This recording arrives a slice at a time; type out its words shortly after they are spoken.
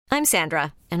I'm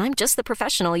Sandra, and I'm just the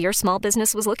professional your small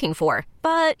business was looking for.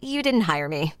 But you didn't hire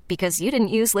me because you didn't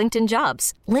use LinkedIn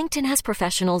Jobs. LinkedIn has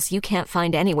professionals you can't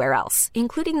find anywhere else,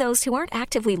 including those who aren't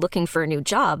actively looking for a new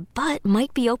job, but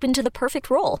might be open to the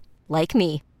perfect role, like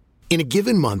me. In a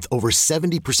given month, over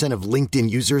 70% of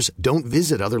LinkedIn users don't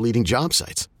visit other leading job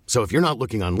sites. So if you're not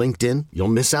looking on LinkedIn, you'll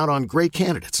miss out on great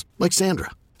candidates like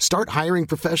Sandra. Start hiring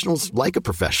professionals like a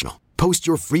professional. Post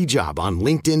your free job on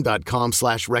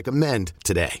linkedin.com/recommend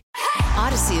today.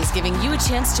 Odyssey is giving you a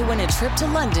chance to win a trip to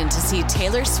London to see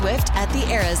Taylor Swift at the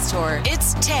Eras Tour.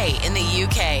 It's Tay in the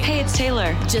UK. Hey, it's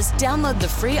Taylor. Just download the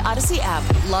free Odyssey app,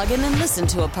 log in and listen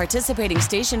to a participating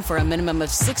station for a minimum of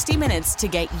 60 minutes to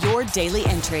get your daily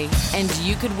entry. And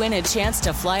you could win a chance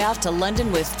to fly off to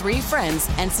London with 3 friends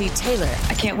and see Taylor.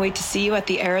 I can't wait to see you at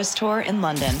the Eras Tour in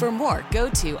London. For more, go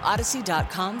to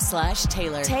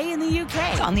odyssey.com/Taylor. Tay in the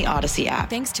UK. It's on the Odyssey app.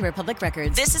 Thanks to Republic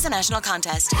Records. This is a national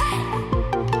contest.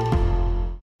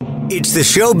 It's the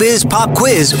Showbiz Pop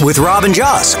Quiz with Rob and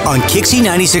Joss on Kixie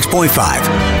 96.5.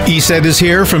 Eset is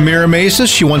here from Mira Mesa.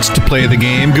 She wants to play the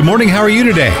game. Good morning. How are you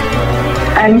today?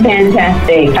 I'm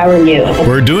fantastic. How are you?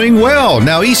 We're doing well.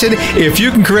 Now, Eset, if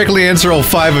you can correctly answer all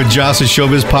 5 of Joss's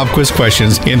Showbiz Pop Quiz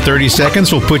questions in 30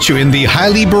 seconds, we'll put you in the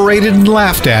highly berated and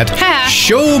laughed at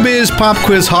Showbiz Pop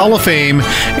Quiz Hall of Fame.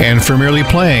 And for merely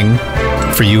playing,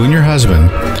 for you and your husband,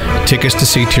 tickets to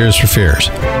see Tears for Fears.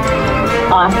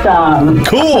 Awesome.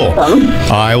 Cool. Awesome.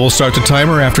 I will start the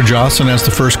timer after Jocelyn asks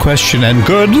the first question, and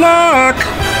good luck.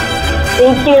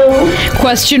 Thank you.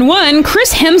 Question 1.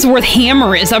 Chris Hemsworth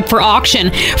hammer is up for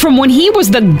auction from when he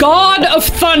was the God of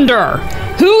Thunder.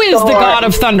 Who is the God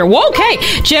of Thunder? Well, okay.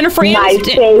 Jennifer Aniston. My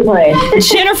favorite.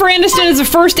 Jennifer Aniston is the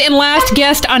first and last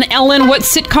guest on Ellen. What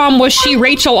sitcom was she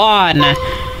Rachel on?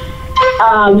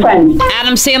 Friends.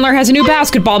 Adam Sandler has a new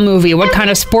basketball movie. What kind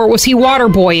of sport was he water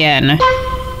boy in?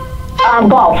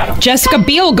 Golf. Jessica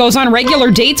Biel goes on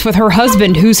regular dates with her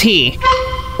husband. Who's he?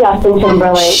 Justin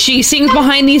Timberlake. She sings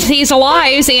Behind These Hazel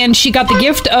Eyes, and she got the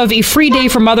gift of a free day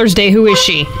for Mother's Day. Who is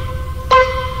she?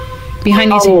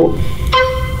 Behind These... Kelly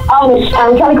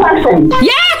Clarkson.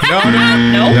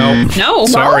 Yeah! No.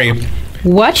 Sorry.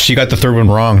 What? She got the third one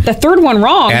wrong. The third one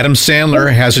wrong? Adam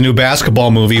Sandler has a new basketball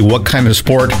movie. What kind of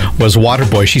sport was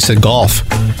Waterboy? She said golf.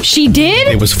 She did?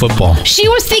 It was football. She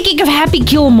was thinking of Happy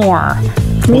Gilmore.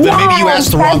 Well, then maybe you asked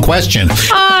the wrong question.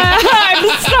 I'm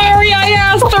sorry I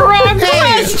asked the wrong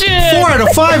question. 4 out of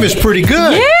 5 is pretty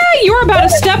good. Yeah, you're about a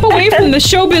step away from the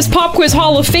Showbiz Pop Quiz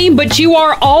Hall of Fame, but you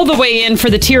are all the way in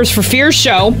for the Tears for Fears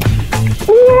show.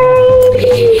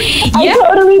 I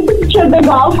totally pictured the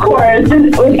golf course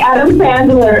with Adam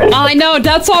Sandler. I know,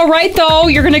 that's all right though.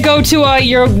 You're gonna go to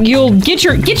you'll get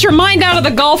your mind out of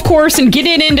the golf course and get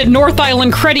it into North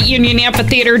Island Credit Union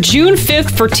Amphitheater June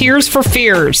 5th for Tears for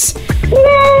Fears.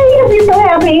 Yay! I'm so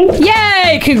happy.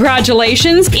 Yay!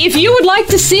 Congratulations. If you would like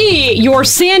to see your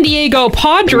San Diego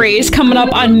Padres coming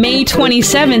up on May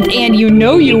 27th, and you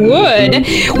know you would,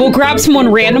 we'll grab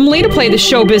someone randomly to play the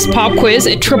Showbiz Pop Quiz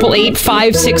at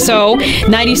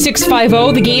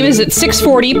 888-560-9650. The game is at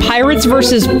 6:40.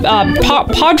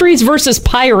 Padres versus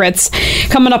Pirates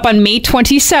coming up on May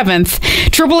 27th.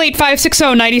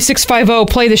 888-560-9650.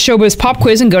 Play the Showbiz Pop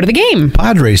Quiz and go to the game.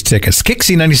 Padres tickets.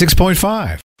 Kixie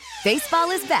 96.5. Baseball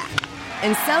is back,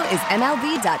 and so is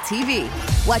MLB.tv.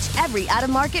 Watch every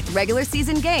out-of-market regular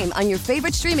season game on your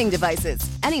favorite streaming devices,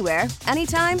 anywhere,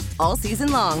 anytime, all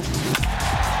season long.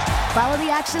 Follow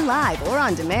the action live or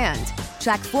on demand.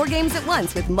 Track 4 games at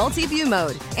once with multi-view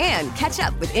mode and catch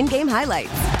up with in-game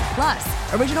highlights. Plus,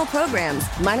 original programs,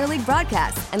 minor league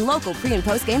broadcasts, and local pre- and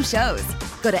post-game shows.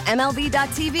 Go to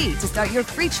MLB.tv to start your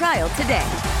free trial today.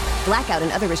 Blackout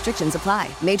and other restrictions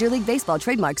apply. Major League Baseball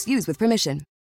trademarks used with permission.